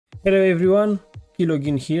Hello everyone,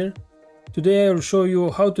 Kilogin here. Today I will show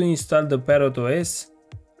you how to install the Parrot OS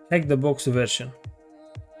HackTheBox version.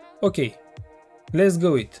 Okay, let's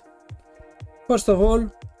go it. First of all,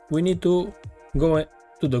 we need to go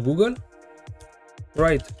to the Google,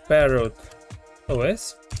 write Parrot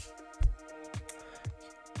OS.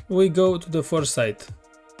 We go to the first site,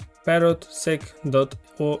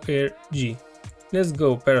 parrotsec.org. Let's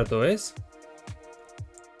go Parrot OS.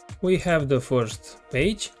 We have the first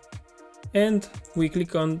page and we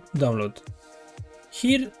click on download.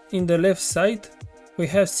 Here in the left side we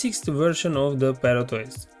have 6th version of the Parrot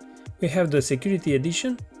OS. We have the security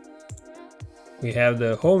edition, we have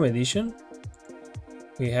the home edition,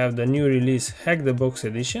 we have the new release HackTheBox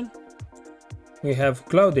edition, we have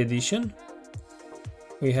cloud edition,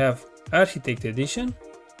 we have architect edition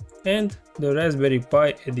and the Raspberry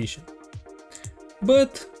Pi edition.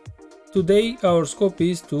 But today our scope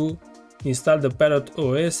is to install the Parrot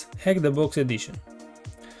OS HackTheBox edition.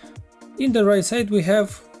 In the right side we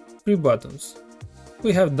have 3 buttons.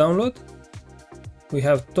 We have download, we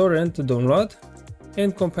have torrent download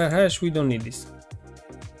and compare hash. We don't need this.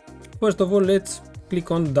 First of all, let's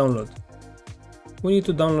click on download. We need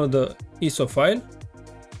to download the ISO file.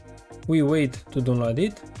 We wait to download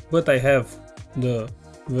it, but I have the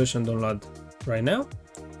version download right now.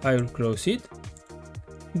 I will close it.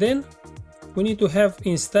 Then we need to have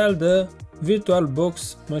installed the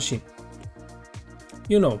VirtualBox machine.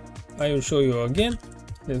 You know, I will show you again.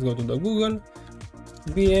 Let's go to the Google,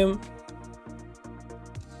 VM,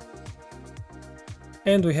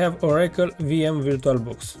 and we have Oracle VM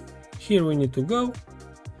VirtualBox. Here we need to go,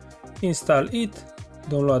 install it,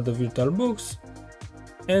 download the VirtualBox,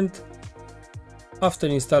 and after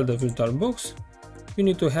install the VirtualBox, you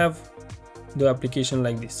need to have the application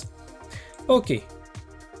like this. Okay.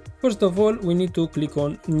 First of all, we need to click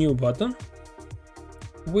on new button.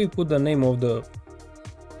 We put the name of the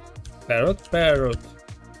Parrot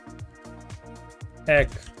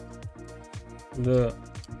Hack the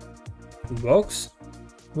Box.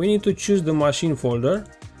 We need to choose the machine folder.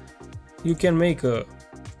 You can make a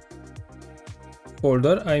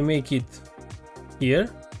folder. I make it here,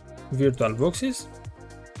 VirtualBoxes.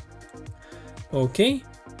 Okay.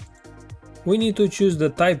 We need to choose the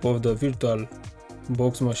type of the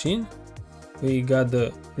VirtualBox machine. We got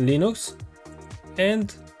the Linux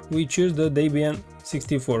and we choose the Debian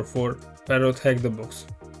 64 for Parrot HackTheBox.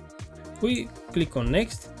 We click on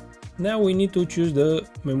next. Now we need to choose the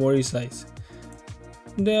memory size.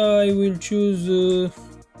 There I will choose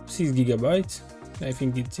 6 GB. I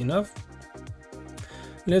think it's enough.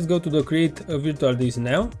 Let's go to the create a virtual disk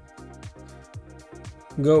now.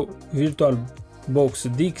 Go VirtualBox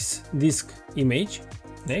disk image.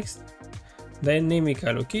 Next. Dynamic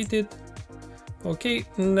allocated. Okay,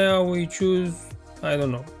 now we choose, I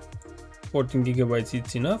don't know, 14 GB,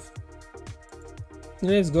 it's enough.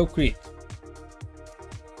 Let's go create.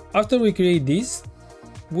 After we create this,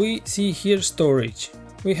 we see here storage.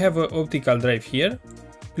 We have an optical drive here.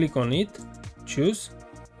 Click on it, choose,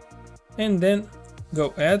 and then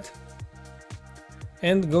go add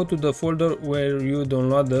and go to the folder where you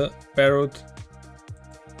download the Parrot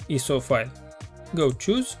ISO file. Go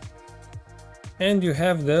choose, and you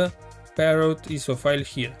have the Parrot ISO file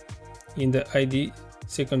here in the ID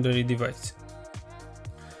secondary device.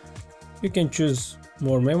 You can choose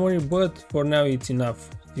more memory, but for now it's enough,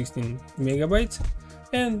 16 MB,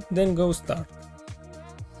 and then go start.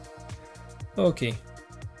 Okay,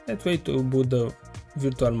 let's wait to boot the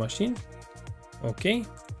virtual machine. Okay,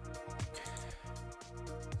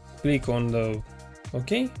 click on the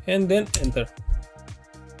OK and then enter.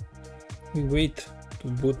 We wait to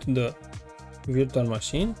boot the virtual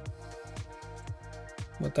machine,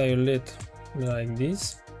 but I will let like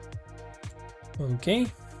this. Okay,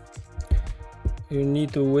 you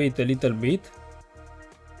need to wait a little bit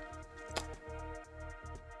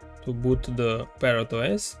to boot the Parrot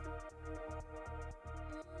OS.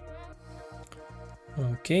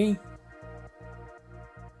 Okay,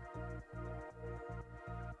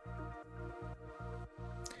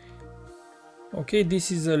 okay,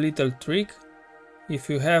 this is a little trick. If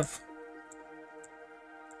you have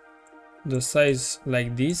the size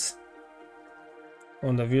like this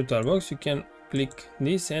on the VirtualBox, you can click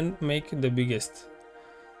this and make the biggest.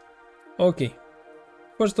 Okay,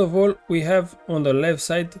 first of all, we have on the left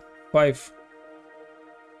side 5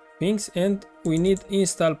 things and we need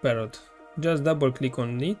install Parrot. Just double click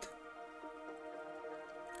on it.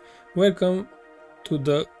 Welcome to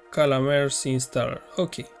the Calamars installer.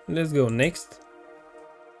 Okay, let's go next.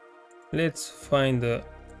 Let's find the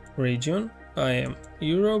region. I am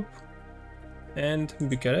Europe and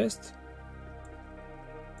Bucharest.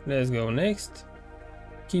 Let's go next.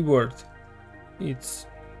 Keyboard, it's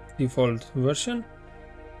default version.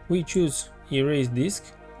 We choose erase disk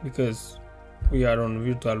because we are on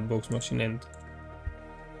VirtualBox machine and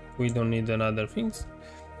we don't need another things.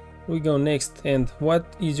 We go next, and what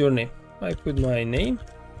is your name? I put my name,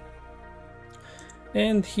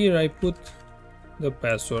 and here I put the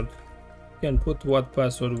password. You can put what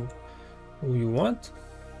password you want,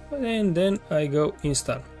 and then I go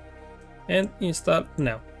install and install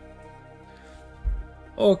now.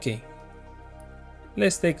 Okay,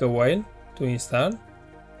 let's take a while to install,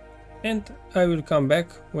 and I will come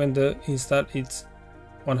back when the install is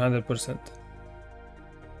 100%.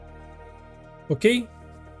 Okay,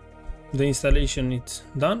 the installation is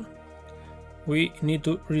done. We need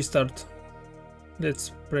to restart.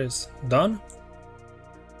 Let's press done.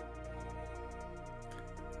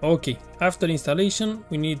 Okay, after installation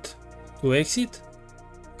we need to exit,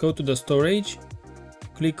 go to the storage,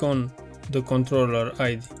 click on the controller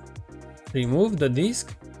ID, remove the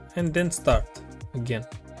disk, and then start again.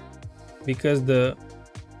 Because the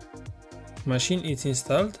machine is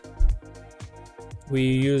installed, we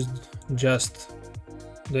used just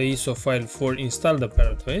the ISO file for install the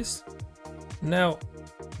ParrotOS. Now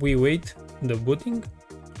we wait the booting.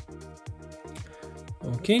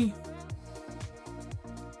 Okay,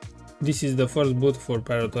 this is the first boot for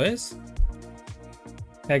ParrotOS,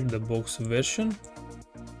 HackTheBox version.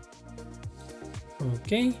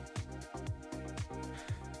 Okay,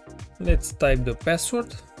 let's type the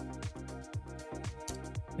password,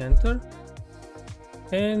 enter,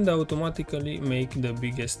 and automatically make the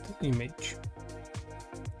biggest image.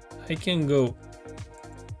 I can go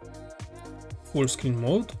full screen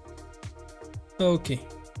mode. Okay,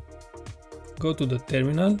 go to the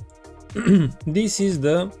terminal. This is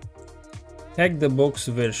the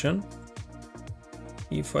HackTheBox version.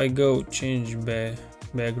 If I go change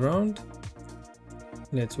background,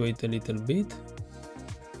 let's wait a little bit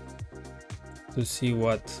to see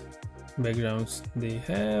what backgrounds they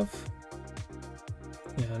have.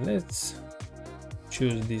 Yeah, let's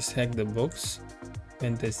choose this HackTheBox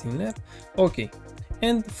pen testing lab. Okay,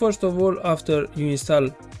 and first of all, after you install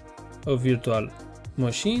a virtual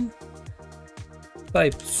machine,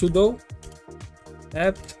 type sudo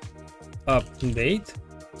apt update,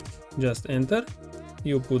 just enter,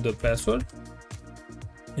 you put the password,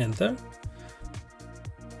 enter,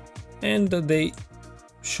 and they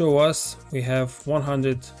show us we have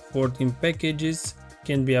 114 packages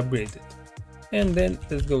can be upgraded. And then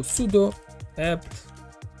let's go sudo apt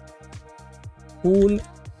pull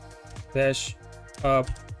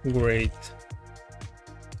 -upgrade,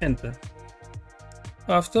 enter.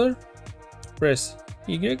 After, press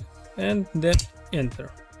Y and then enter,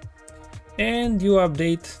 and you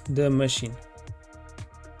update the machine.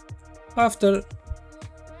 After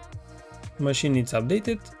machine is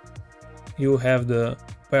updated, you have the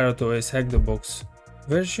ParrotOS HackTheBox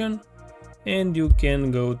version, and you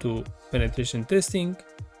can go to penetration testing,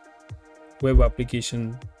 web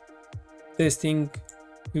application testing.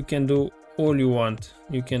 You can do all you want.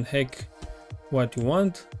 You can hack what you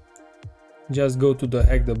want. Just go to the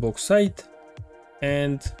HackTheBox site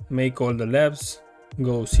and make all the labs,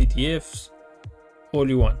 go CTFs, all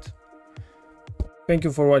you want. Thank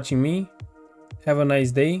you for watching me. Have a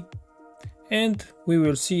nice day, and we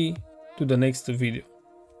will see to the next video.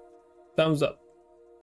 Thumbs up.